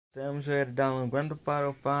I'm sure you to download Grand Theft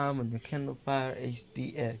Auto 5 on your Kindle Fire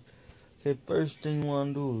HDX. Okay, first thing you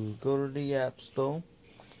want to do is go to the App Store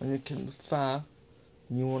on your Kindle Fire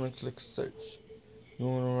and you want to click search. You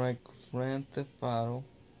want to write Grand Theft Auto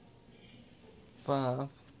 5.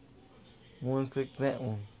 You want to click that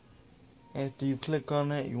one. After you click on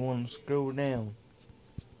that, you want to scroll down.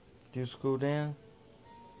 After you scroll down,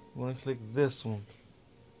 you want to click this one.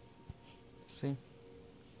 See?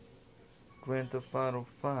 Grand Theft Auto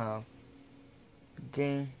 5.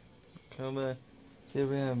 Game. Come back. See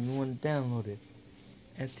what happens. You want to download it.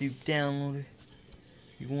 After you download it,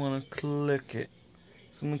 you want to click it.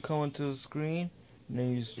 It's going to come onto the screen, and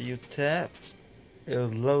then you tap, it'll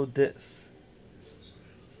load this.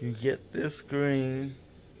 You get this screen,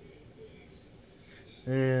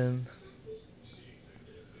 and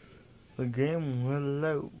the game will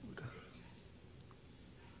load.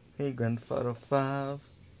 Hey, Grand Theft Auto 5,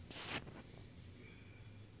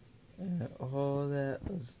 and all that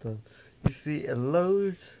other stuff. You see, it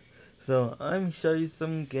loads, so I'm going to show you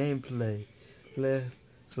some gameplay.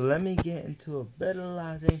 So let me get into a better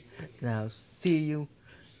lighting, and I'll see you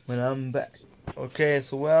when I'm back. Okay,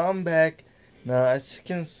 so I'm back. Now, as you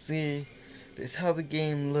can see, this is how the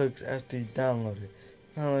game looks after you download it.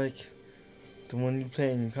 Not like the one you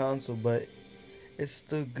play in your console, but it's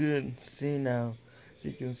still good. See now, as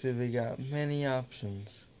you can see, we got many options.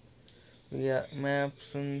 We got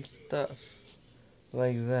maps and stuff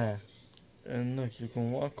like that. And look, you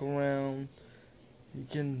can walk around. You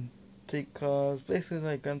can take cars, basically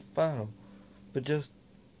like Grand Theft Auto, but just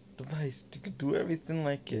device. You can do everything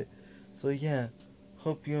like it. So yeah,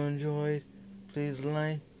 hope you enjoyed. Please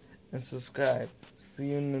like and subscribe. See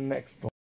you in the next one.